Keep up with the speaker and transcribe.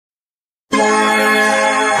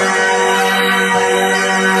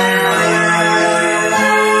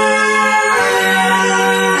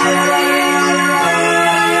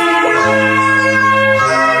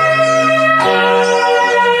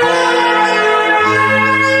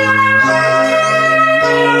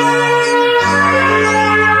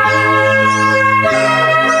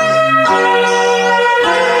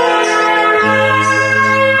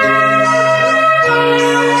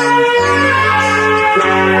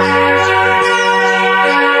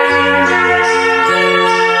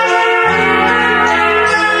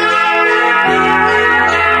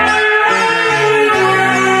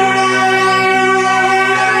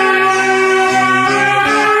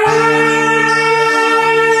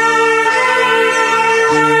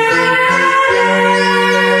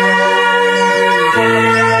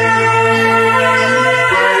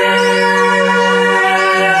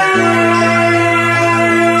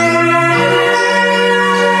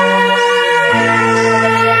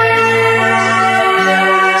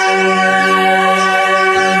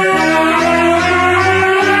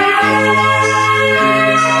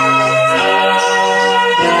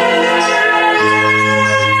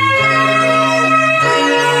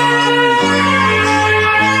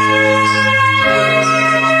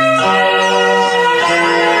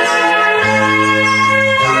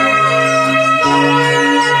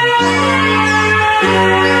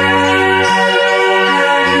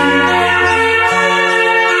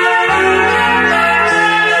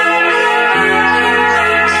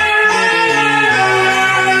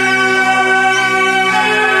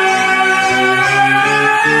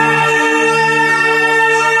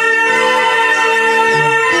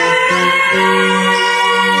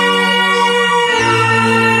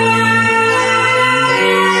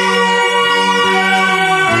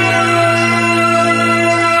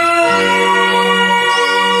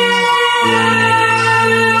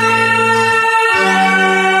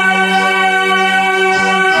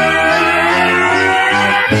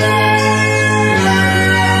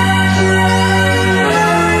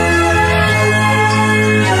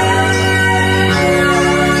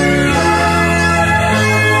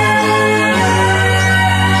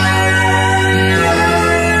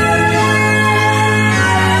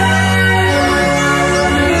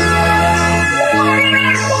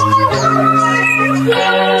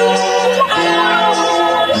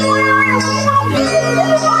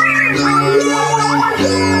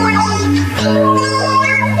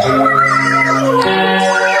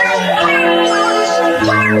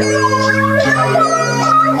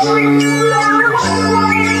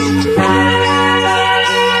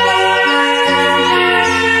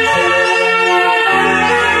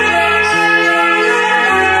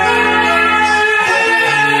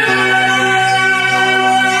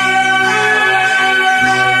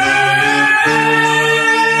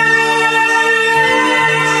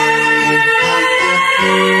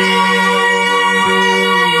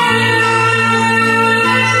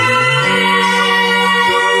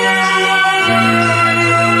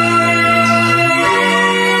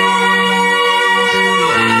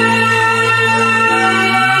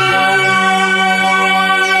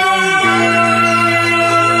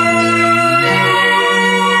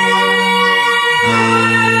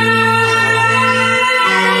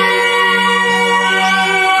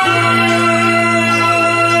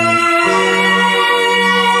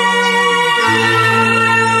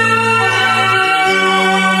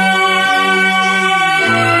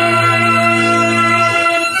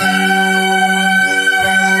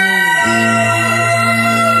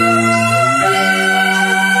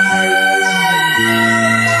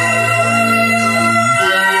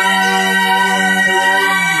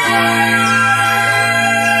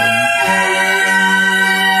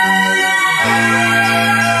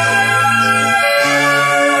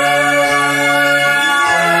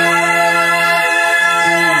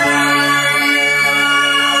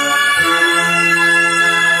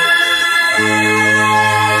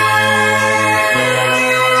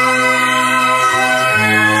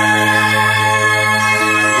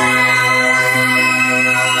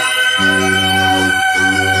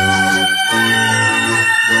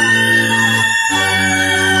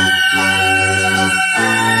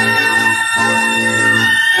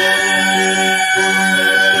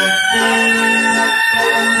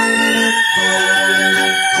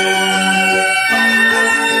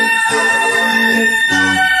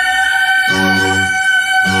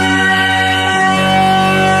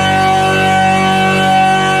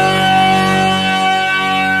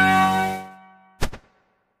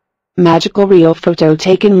Magical real photo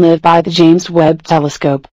taken live by the James Webb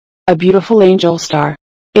Telescope. A beautiful angel star.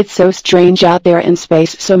 It's so strange out there in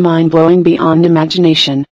space, so mind-blowing beyond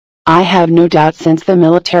imagination. I have no doubt since the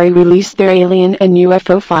military released their alien and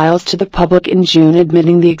UFO files to the public in June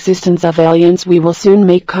admitting the existence of aliens, we will soon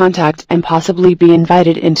make contact and possibly be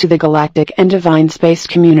invited into the galactic and divine space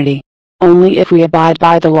community. Only if we abide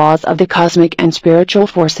by the laws of the cosmic and spiritual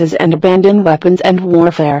forces and abandon weapons and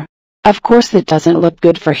warfare. Of course that doesn't look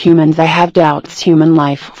good for humans. I have doubts human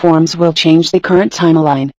life forms will change the current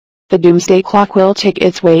timeline. The doomsday clock will take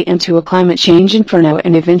its way into a climate change inferno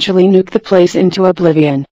and eventually nuke the place into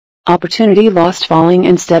oblivion. Opportunity lost, falling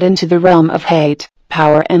instead into the realm of hate,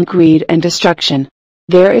 power and greed and destruction.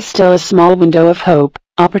 There is still a small window of hope,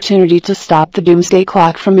 opportunity to stop the doomsday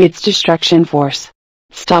clock from its destruction force.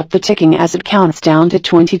 Stop the ticking as it counts down to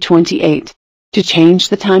 2028. To change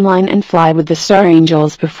the timeline and fly with the star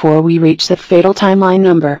angels before we reach the fatal timeline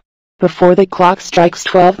number. Before the clock strikes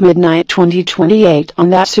 12 midnight 2028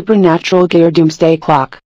 on that supernatural gear doomsday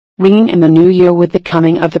clock. Ringing in the new year with the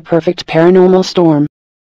coming of the perfect paranormal storm.